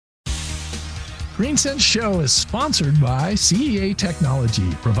GreenSense Show is sponsored by CEA Technology,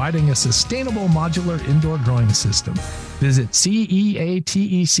 providing a sustainable modular indoor growing system. Visit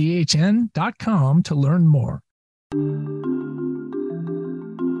CEATECHN.com to learn more.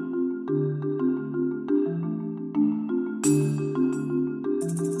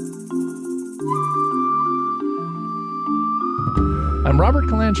 I'm Robert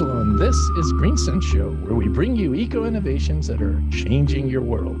Colangelo, and this is GreenSense Show, where we bring you eco-innovations that are changing your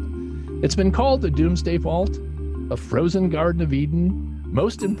world. It's been called the Doomsday Vault, a frozen Garden of Eden,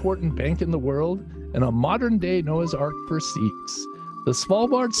 most important bank in the world, and a modern-day Noah's Ark for seeds. The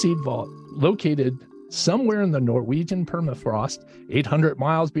Svalbard Seed Vault, located somewhere in the Norwegian permafrost, 800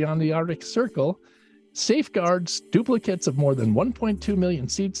 miles beyond the Arctic Circle, safeguards duplicates of more than 1.2 million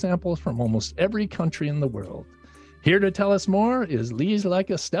seed samples from almost every country in the world. Here to tell us more is Lise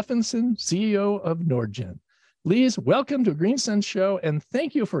Lykke Steffensen, CEO of Norgen. Lise, welcome to GreenSense Show, and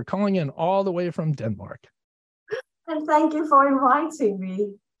thank you for calling in all the way from Denmark. And thank you for inviting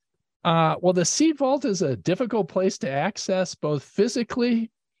me. Well, the Seed Vault is a difficult place to access, both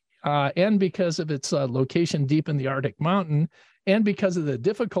physically and because of its location deep in the Arctic mountain, and because of the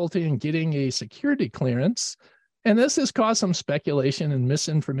difficulty in getting a security clearance. And this has caused some speculation and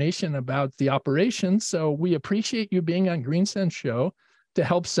misinformation about the operation. So we appreciate you being on GreenSense Show to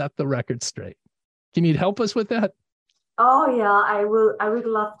help set the record straight. Can you help us with that? Oh, yeah, I will. I would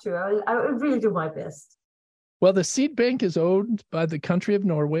love to. I will really do my best. Well, the seed bank is owned by the country of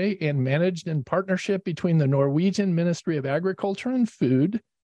Norway and managed in partnership between the Norwegian Ministry of Agriculture and Food,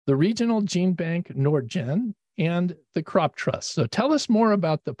 the regional gene bank Norgen, and the Crop Trust. So tell us more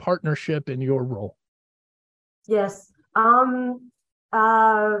about the partnership and your role. Yes, because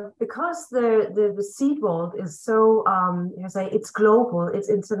the seed vault is so it's global, it's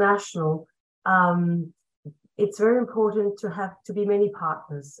international. It's very important to be many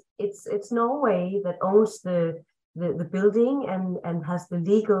partners. It's Norway that owns the building and has the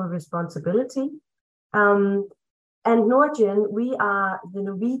legal responsibility. And Norgen, we are the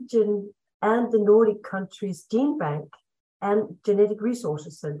Norwegian and the Nordic countries' gene bank and genetic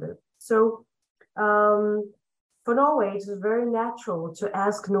resources center. So for Norway, it is very natural to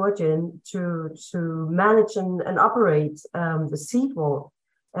ask Norgen to manage and operate the seed vault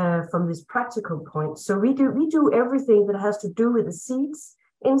from this practical point. So we do everything that has to do with the seeds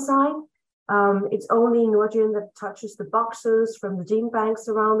inside. It's only Norgen that touches the boxes from the gene banks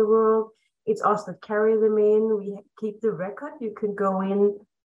around the world. It's us that carry them in. We keep the record. You can go in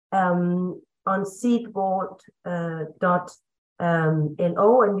on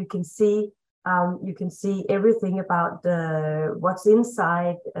seedvault.no and you can see everything about what's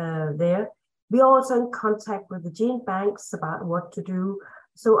inside there. We are also in contact with the gene banks about what to do.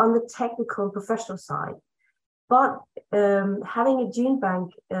 So on the technical and professional side, but having a gene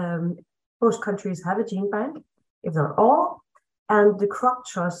bank, most countries have a gene bank, if not all, and the Crop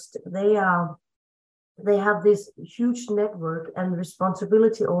Trust, they have this huge network and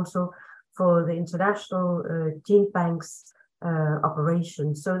responsibility also for the international gene banks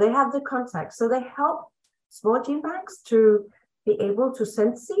operation. So they have the contact. So they help small gene banks to be able to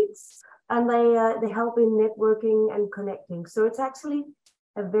send seeds, and they help in networking and connecting. So it's actually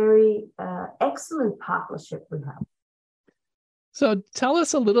a very excellent partnership we have. So tell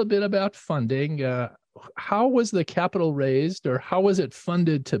us a little bit about funding. How was the capital raised, or how was it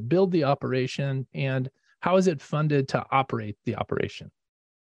funded to build the operation, and how is it funded to operate the operation?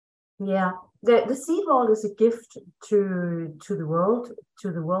 Yeah, the seed vault is a gift to the world,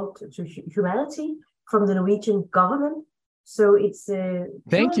 to humanity from the Norwegian government. So it's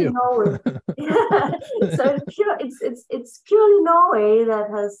thank you. Norway. So it's purely Norway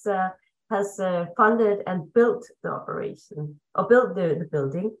that has funded and built the operation, or built the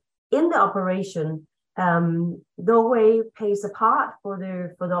building. In the operation, Norway pays a part for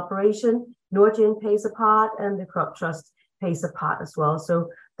the operation. Norgen pays a part, and the Crop Trust pays a part as well. So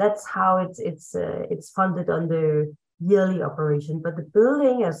that's how it's funded on the yearly operation. But the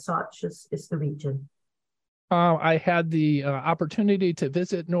building as such is the region. I had the opportunity to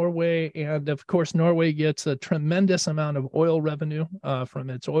visit Norway, and of course, Norway gets a tremendous amount of oil revenue from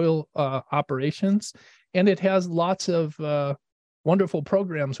its oil operations, and it has lots of wonderful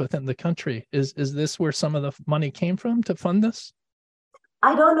programs within the country. Is this where some of the money came from to fund this?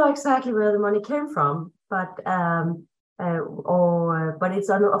 I don't know exactly where the money came from, but it's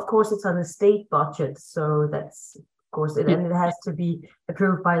of course it's on a state budget, so that's of course and it has to be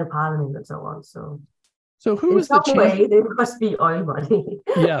approved by the parliament and so on. So who is the champion? There must be oil money.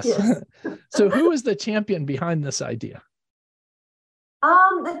 Yes. Yes. So who is the champion behind this idea?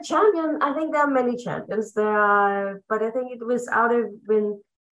 The champion, I think there are many champions. But I think it was out of when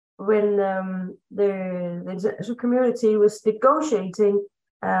the international community was negotiating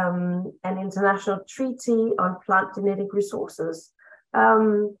an international treaty on plant genetic resources,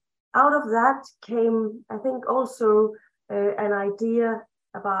 out of that came, I think, also an idea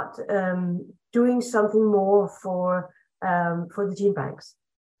about doing something more for the gene banks.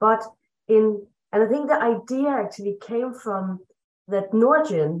 And I think the idea actually came from that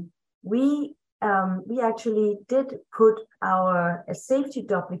Norgine, we actually did put our safety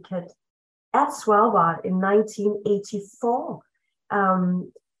duplicate at Svalbard in 1984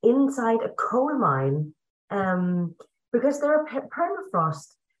 inside a coal mine because there are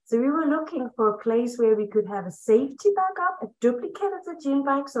permafrost. So we were looking for a place where we could have a safety backup, a duplicate of the gene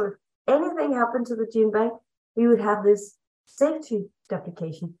bank. So if anything happened to the gene bank, we would have this safety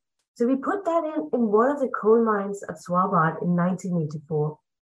duplication. So we put that in one of the coal mines at Svalbard in 1984.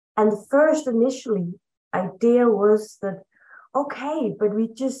 And the first initially idea was that, okay, but we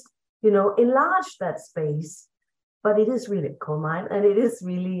just, enlarge that space. But it is really a coal mine, and it is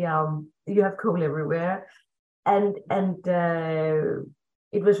really, you have coal everywhere. And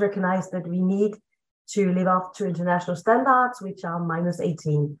it was recognized that we need to live up to international standards, which are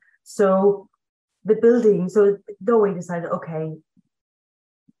 -18. So the building, so Norway decided, okay,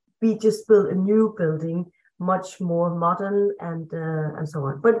 we just built a new building, much more modern and so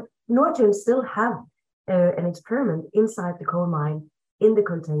on. But Norgine still have an experiment inside the coal mine in the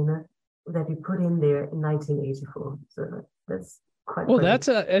container that we put in there in 1984. So that's quite well. funny. That's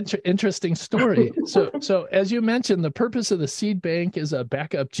an interesting story. So as you mentioned, the purpose of the seed bank is a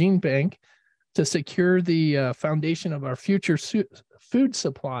backup gene bank to secure the foundation of our future food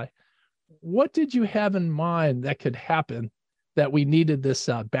supply. What did you have in mind that could happen that we needed this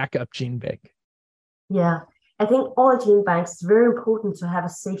backup gene bank? Yeah, I think all gene banks, it's very important to have a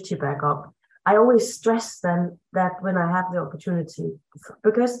safety backup. I always stress them that when I have the opportunity,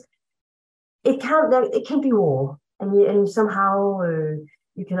 because it can be war, and somehow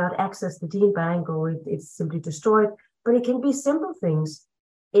you cannot access the gene bank, or it's simply destroyed. But it can be simple things.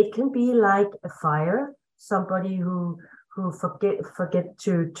 It can be like a fire, somebody who forget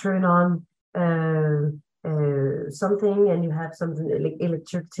to turn on something, and you have something like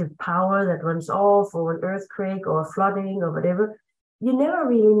electricity power that runs off, or an earthquake or flooding or whatever. You never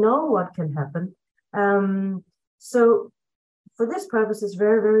really know what can happen. So for this purpose, it's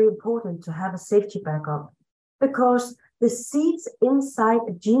very, very important to have a safety backup, because the seeds inside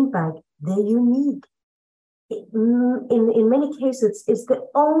a gene bank, they're unique. In many cases, it's the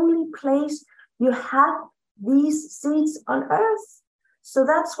only place you have these seeds on Earth. So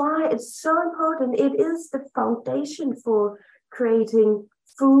that's why it's so important. It is the foundation for creating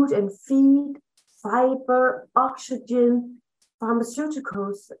food and feed, fiber, oxygen,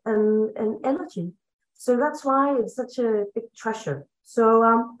 pharmaceuticals, and energy. So that's why it's such a big treasure. So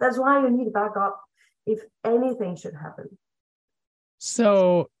that's why you need a backup if anything should happen.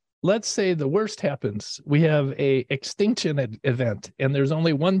 So let's say the worst happens. We have a extinction event, and there's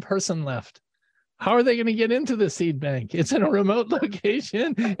only one person left. How are they going to get into the seed bank? It's in a remote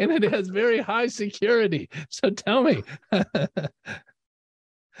location, and it has very high security. So tell me.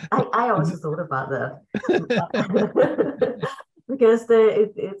 I also thought about that. Because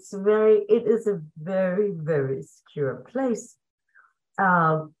it is a very, very secure place.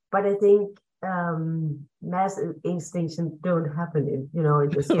 But I think mass extinction don't happen in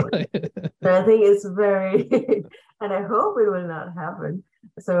this way. Right. So I think it's very, and I hope it will not happen.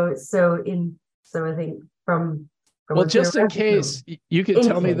 So I think from well, just in case, you could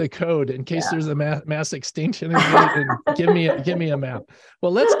tell me the code in case there's a mass extinction event, and give me a map.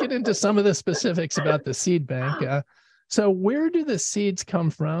 Well, let's get into some of the specifics about the seed bank. So where do the seeds come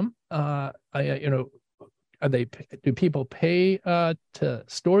from? Do people pay to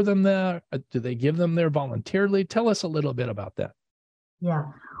store them there? Do they give them there voluntarily? Tell us a little bit about that. Yeah,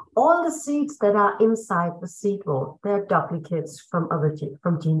 all the seeds that are inside the seed vault, they're duplicates from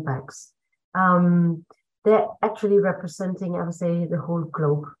gene banks. They're actually representing, I would say, the whole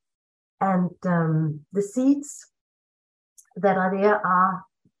globe. And the seeds that are there are,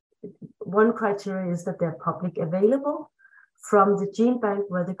 one criteria is that they're public available from the gene bank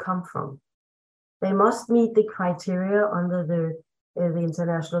where they come from. They must meet the criteria under the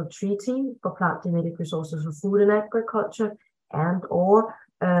International Treaty for Plant Genetic Resources for Food and Agriculture, and or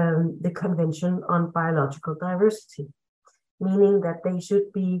the Convention on Biological Diversity, meaning that they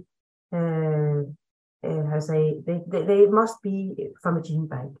should be, they must be from a gene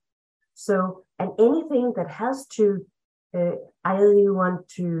bank. So, and anything that has to, either you want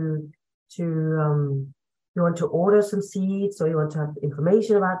to order some seeds, or you want to have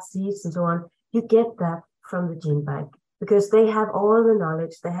information about seeds and so on, you get that from the gene bank. because they have all the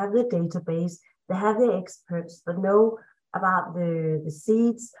knowledge, they have the database, they have the experts that know about the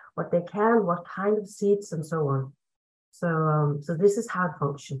seeds, what they can, what kind of seeds, and so on. So this is how it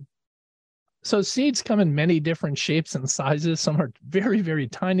functions. So seeds come in many different shapes and sizes. Some are very, very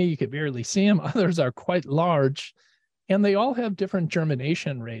tiny. You could barely see them. Others are quite large, and they all have different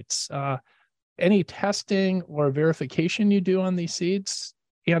germination rates. Any testing or verification you do on these seeds?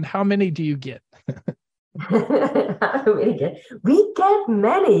 And how many do you get? We get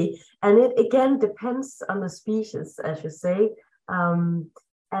many, and it again depends on the species, as you say.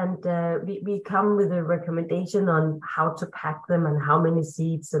 We come with a recommendation on how to pack them and how many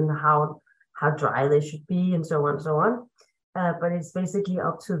seeds and how dry they should be and so on and so on. But it's basically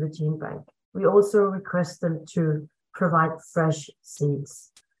up to the gene bank. We also request them to provide fresh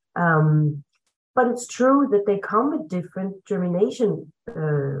seeds. But it's true that they come with different germination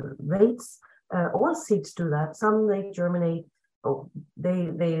rates. All seeds do that. Some they germinate,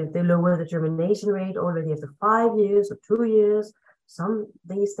 they lower the germination rate already after 5 years or 2 years. Some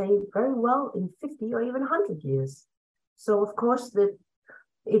they stay very well in 50 or even 100 years. So of course,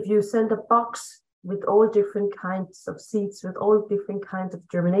 if you send a box with all different kinds of seeds, with all different kinds of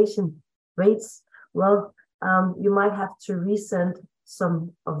germination rates, well, you might have to resend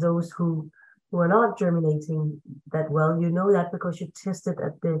some of those who are not germinating that well. You know that because you tested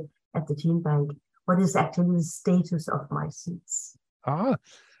at the gene bank what is actually the status of my seeds.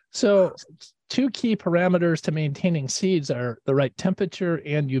 So two key parameters to maintaining seeds are the right temperature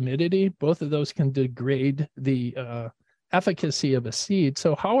and humidity. Both of those can degrade the efficacy of a seed.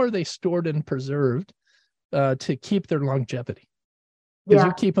 So how are they stored and preserved to keep their longevity? Because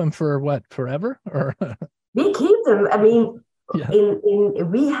you keep them for what, forever? Or we keep them. I mean, yeah.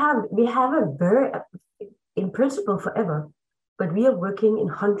 we have a very, in principle, forever, but we are working in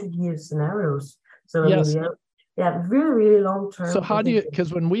 100-year scenarios. So yes. I mean, we have really, really long term. So how do you?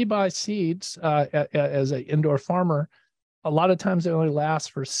 Because when we buy seeds as an indoor farmer, a lot of times they only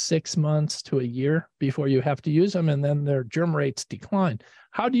last for 6 months to a year before you have to use them, and then their germ rates decline.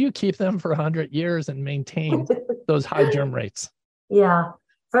 How do you keep them for 100 years and maintain those high germ rates? Yeah.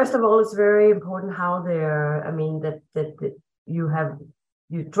 First of all, it's very important how they're, I mean, that you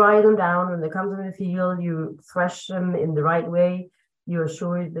dry them down when they come to the field, you thresh them in the right way, you are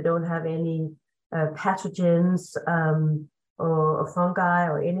sure they don't have any pathogens or fungi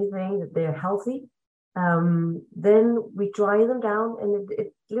or anything, that they're healthy. Then we dry them down, and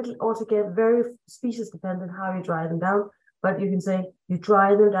it little also get very species dependent how you dry them down, but you can say you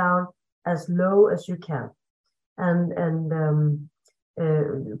dry them down as low as you can, and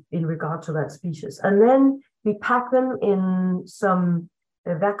in regard to that species, and then we pack them in some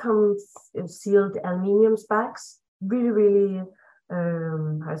vacuum sealed aluminium bags, really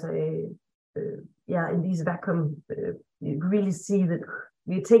in these vacuum, you really see that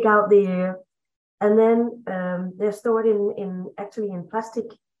you take out the air. And then they're stored in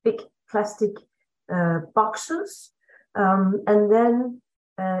big plastic boxes, and then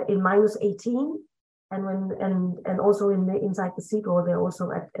in -18, and also inside the seed wall they're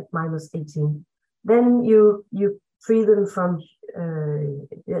also at -18. Then you free them from.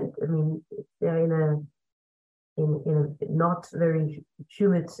 I mean, they're in a not very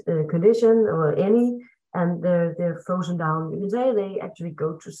humid condition or any. And they're frozen down. You can say they actually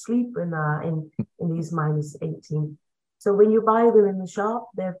go to sleep in these -18. So when you buy them in the shop,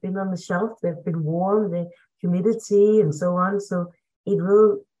 they've been on the shelf, they've been warm, the humidity and so on. So it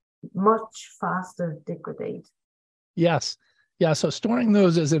will much faster degrade. Yes. Yeah. So storing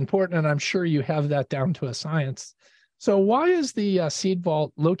those is important, and I'm sure you have that down to a science. So why is the seed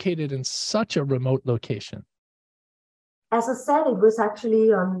vault located in such a remote location? As I said, it was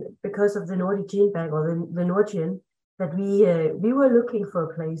actually because of the Nordic gene bank, or the Nordgen, that we were looking for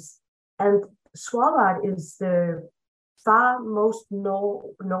a place. And Svalbard is the far most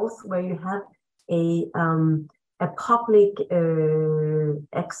north where you have a public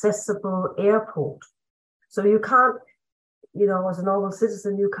accessible airport. So you can't, as a normal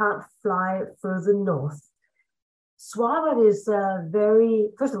citizen, you can't fly further north. Svalbard is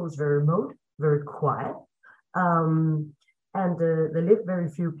first of all, it's very remote, very quiet. And there live very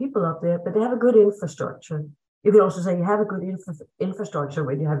few people up there, but they have a good infrastructure. You can also say you have a good infrastructure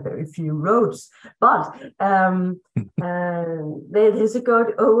when you have very few roads. But there's a good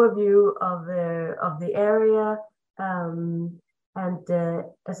overview of the area, and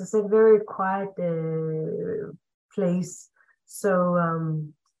as I said, very quiet place. So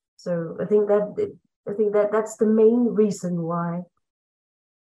I think that's the main reason why.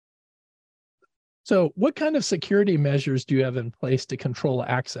 So what kind of security measures do you have in place to control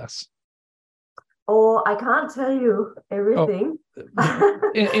access? or I can't tell you Oh, everything.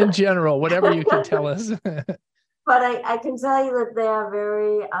 in general, whatever you can tell us. But I can tell you that they are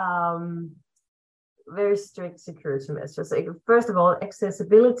very strict security measures. Like, first of all,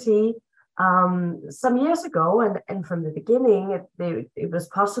 accessibility. Some years ago, and from the beginning, it was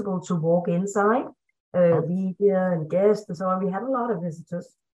possible to walk inside, media and guests and so on. We had a lot of visitors,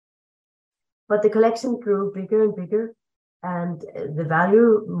 but the collection grew bigger and bigger, and the value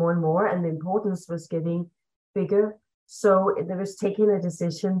more and more, and the importance was getting bigger. So there was taken a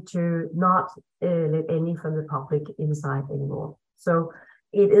decision to not let any from the public inside anymore. So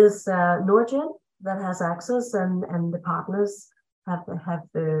it is Nordgen that has access, and the partners have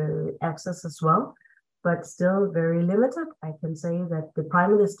the access as well, but still very limited. I can say that the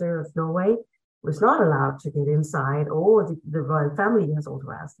Prime Minister of Norway was not allowed to get inside, or the royal family has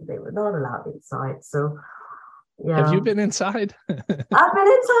also asked that they were not allowed inside. So, yeah. Have you been inside? I've been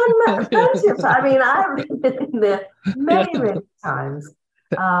inside plenty of times. I mean, I've been in there many times.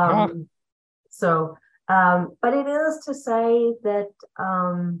 But it is to say that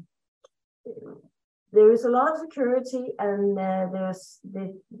there is a lot of security, and there's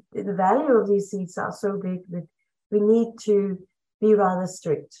the value of these seats are so big that we need to be rather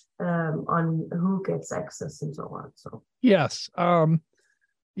strict on who gets access and so on. So yes,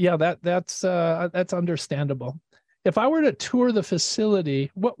 yeah, that's understandable. If I were to tour the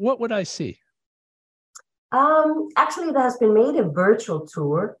facility, what would I see? Actually, there has been made a virtual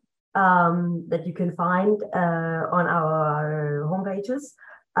tour that you can find on our homepages.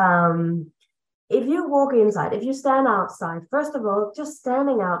 If you walk inside, if you stand outside, first of all, just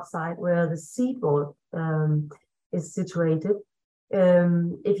standing outside where the seatboard is situated,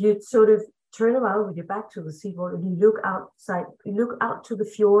 if you sort of turn around with your back to the seatboard and you look outside, you look out to the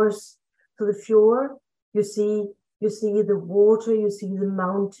fjords, you see the water, you see the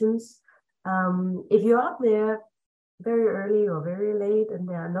mountains. If you're up there very early or very late and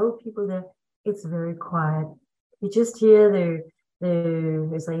there are no people there, it's very quiet. You just hear the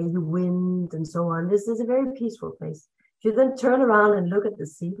wind and so on. This is a very peaceful place. If you then turn around and look at the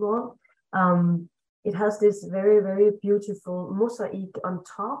seawall, it has this very, very beautiful mosaic on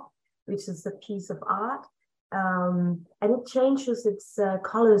top, which is a piece of art. And it changes its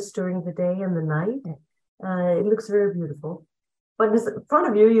colors during the day and the night. It looks very beautiful. But in front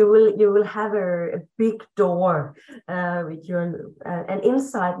of you, you will have a big door with your and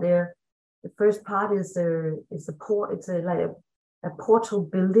inside there, the first part is a port. It's like a portal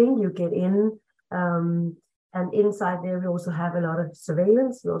building. You get in, and inside there we also have a lot of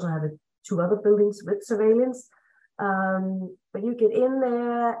surveillance. We also have two other buildings with surveillance. But you get in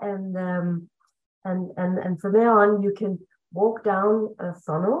there, and from there on you can walk down a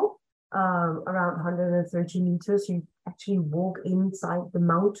funnel around 130 meters. You actually walk inside the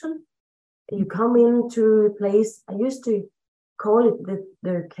mountain. You come into a place. I used to call it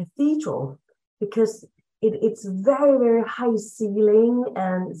the cathedral, because it's very, very high ceiling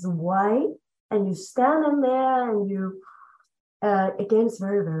and it's wide, and you stand in there and you again, it's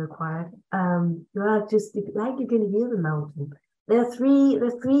very, very quiet. You are just like you can hear the mountain. There are three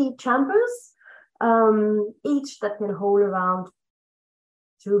chambers, each that can hold around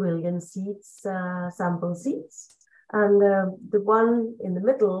 2 million seats, sample seats. And the one in the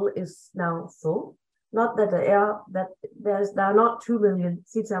middle is now full. Not that there are not 2 million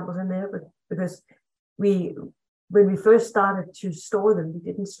seat samples in there, but because when we first started to store them, we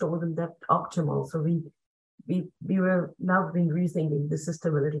didn't store them that optimal. So we were now been rethinking the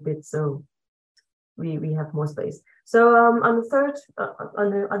system a little bit, so we have more space. So on the third,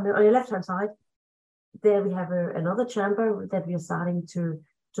 on your left hand side, there we have another chamber that we are starting to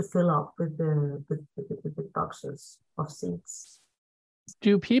fill up with the boxes of seats.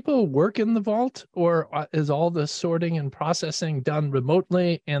 Do people work in the vault, or is all the sorting and processing done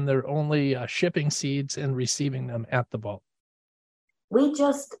remotely, and they're only shipping seeds and receiving them at the vault? We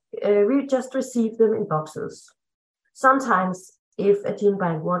just receive them in boxes. Sometimes, if a gene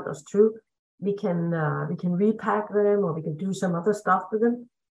bank wants us to, we can repack them, or we can do some other stuff with them.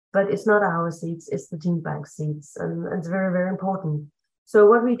 But it's not our seeds; it's the gene bank seeds, and it's very, very important. So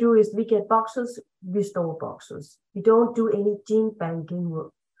what we do is we get boxes, we store boxes. We don't do any gene banking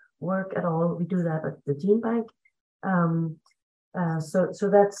work at all. We do that at the gene bank. So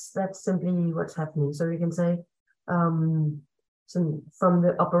that's simply what's happening. So you can say, so from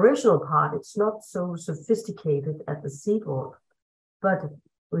the operational part, it's not so sophisticated at the seed vault, but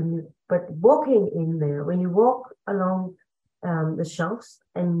walking in there, when you walk along the shelves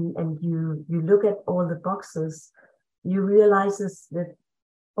and you look at all the boxes, you realize that,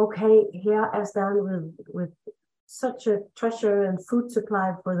 okay, here I stand with such a treasure and food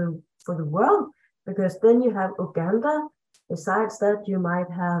supply for the world, because then you have Uganda. Besides that, you might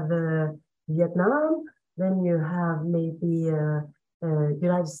have Vietnam. Then you have maybe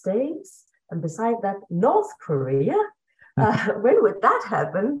United States, and beside that, North Korea. When would that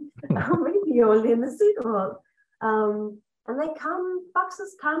happen? Maybe only in the seed world. And they come,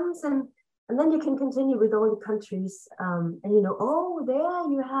 boxes comes, and then you can continue with all the countries. And oh,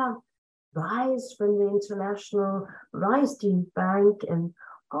 there you have rice from the International Rice Bank, and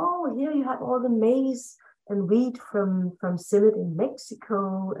oh, here you have all the maize and wheat from Summit in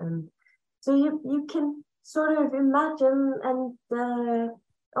Mexico, and so you can sort of imagine, and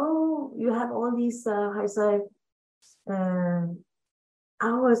you have all these hours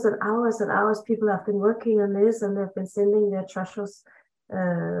and hours and hours. People have been working on this, and they've been sending their treasures,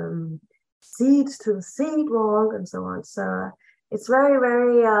 seeds to the seed vault and so on. So it's very,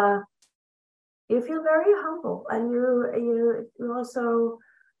 very. You feel very humble, and you also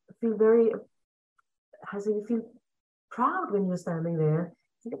feel very. You feel proud when you're standing there.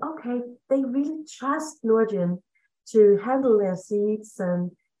 You think, okay, they really trust Nordgen to handle their seeds,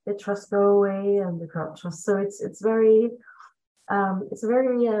 and they trust Norway and the crop trust. So it's a very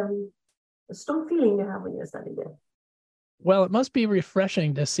strong feeling you have when you're standing there. Well, it must be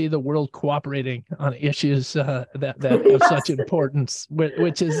refreshing to see the world cooperating on issues that have such importance,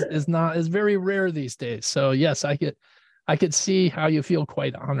 which is very rare these days. So yes, I could see how you feel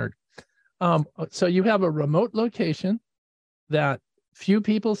quite honored. So you have a remote location that few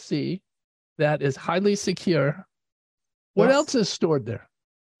people see, that is highly secure. What else is stored there?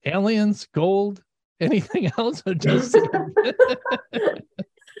 Aliens, gold, anything else, or just?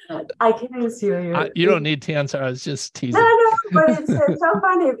 I can assure you. You don't need to answer. I was just teasing. No, but it's so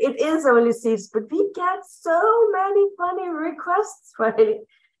funny. It is only seeds, but we get so many funny requests for it.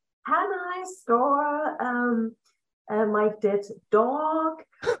 Can I store my dead dog,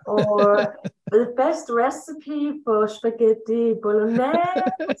 or the best recipe for spaghetti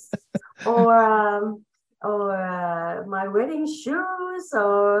bolognese, or my wedding shoes,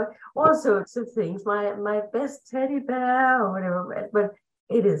 or all sorts of things. My best teddy bear, or whatever. But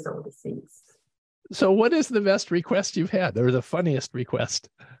it is all the seeds. So what is the best request you've had, or the funniest request?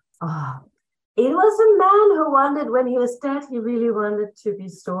 It was a man who wanted, when he was dead, he really wanted to be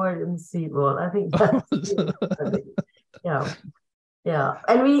stored in the seed vault. I think that's really funny. Yeah.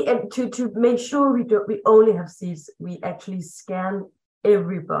 And to make sure we only have seeds, we actually scan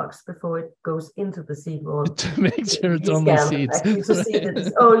every box before it goes into the seed vault to make sure it's only seeds. Actually, to see that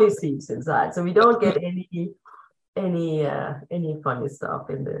it's only seeds inside, so we don't get any funny stuff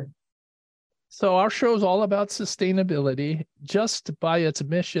in there. So our show is all about sustainability. Just by its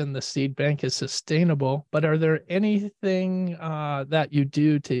mission, the seed bank is sustainable. But are there anything that you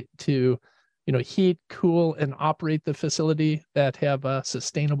do to heat, cool, and operate the facility that have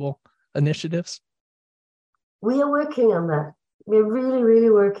sustainable initiatives? We are working on that. We're really, really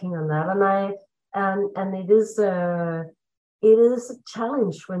working on that, and it is a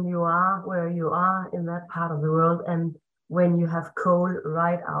challenge when you are where you are in that part of the world, and when you have coal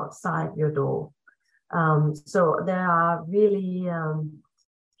right outside your door. So there are really,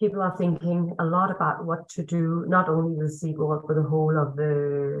 people are thinking a lot about what to do, not only the seed vault, but the whole of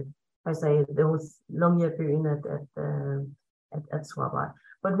the whole Longyearbyen at Svalbard.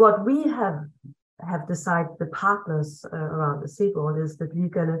 But what we have decided, the partners around the seed vault, is that we're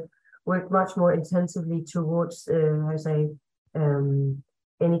going to work much more intensively towards,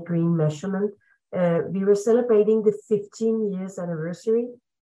 any green measurement. We were celebrating the 15 years anniversary,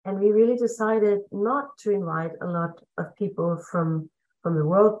 and we really decided not to invite a lot of people from the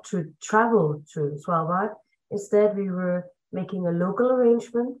world to travel to Svalbard. Instead, we were making a local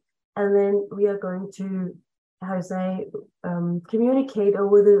arrangement, and then we are going to, communicate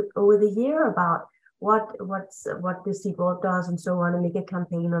over the year about what the seed vault does and so on, and make a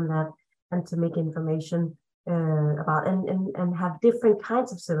campaign on that, and to make information about and have different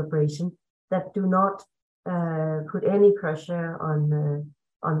kinds of celebration that do not put any pressure on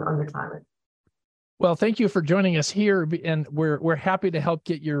the climate. Well, thank you for joining us here, and we're happy to help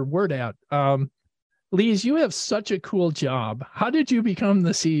get your word out. Lise, you have such a cool job. How did you become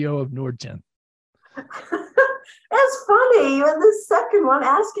the CEO of Nordgen? It's funny, you're the second one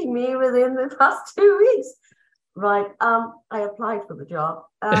asking me within the past 2 weeks. Right, I applied for the job.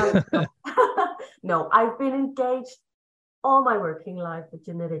 No, I've been engaged all my working life with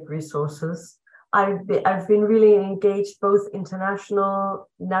genetic resources. I've been really engaged both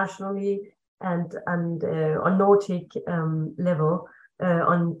nationally, and on Nordic level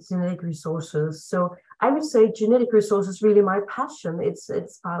on genetic resources. So I would say genetic resources really my passion. It's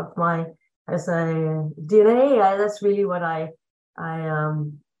part of my DNA. That's really what I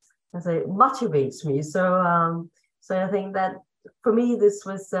as it motivates me. So I think that for me, this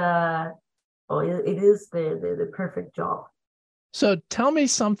was, it is the perfect job. So tell me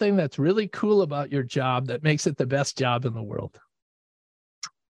something that's really cool about your job that makes it the best job in the world.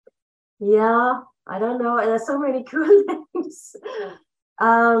 Yeah, I don't know. There's so many cool things.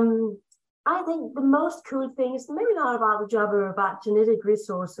 I think the most cool thing is maybe not about the job or about genetic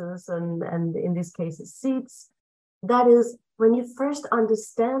resources and in this case it's seeds. That is when you first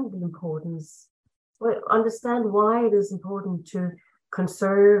understand the importance, understand why it is important to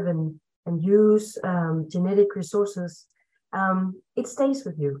conserve and use genetic resources. It stays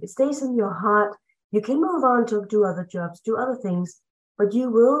with you. It stays in your heart. You can move on to do other jobs, do other things, but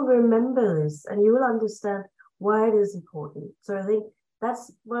you will remember this and you will understand why it is important. So I think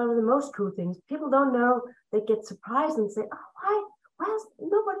that's one of the most cool things. People don't know. They get surprised and say, oh, why has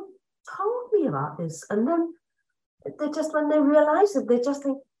nobody told me about this? And then they just, when they realize it, they just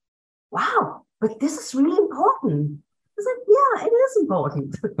think, wow, but this is really important. It's like, yeah, it is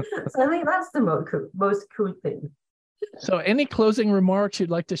important. So I think that's the most cool thing. So any closing remarks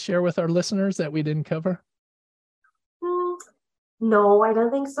you'd like to share with our listeners that we didn't cover? No, I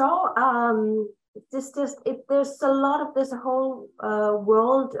don't think so. There's a whole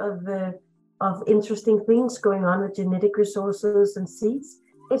world of interesting things going on with genetic resources and seeds.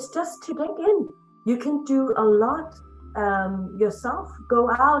 It's just to dig in. You can do a lot yourself. Go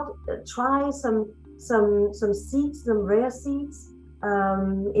out, try some seeds, some rare seeds,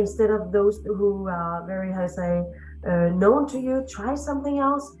 instead of those who are very, known to you. Try something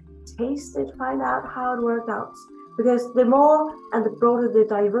else, taste it, find out how it worked out. Because the more and the broader the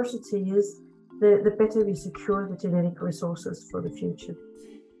diversity is, the better we secure the genetic resources for the future.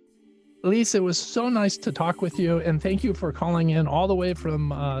 Lise, it was so nice to talk with you, and thank you for calling in all the way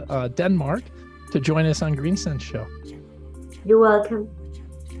from Denmark to join us on Green Sense Show. You're welcome.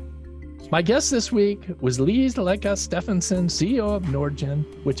 My guest this week was Lise Lykke Steffensen, CEO of Nordgen,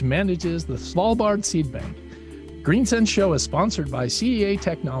 which manages the Svalbard Seed Bank. Green Sense Show is sponsored by CEA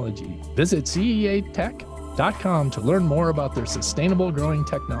Technology. Visit ceatech.com to learn more about their sustainable growing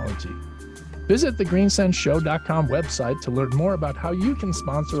technology. Visit the greensenseshow.com website to learn more about how you can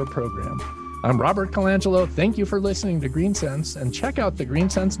sponsor a program. I'm Robert Colangelo. Thank you for listening to Green Sense, and check out the Green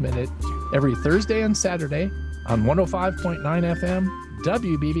Sense Minute every Thursday and Saturday on 105.9 FM,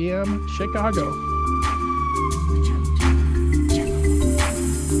 WBBM, Chicago.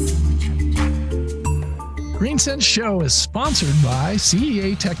 Green Sense Show is sponsored by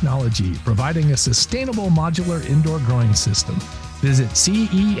CEA Technology, providing a sustainable modular indoor growing system. Visit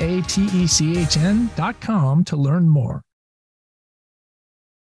ceatechn.com to learn more.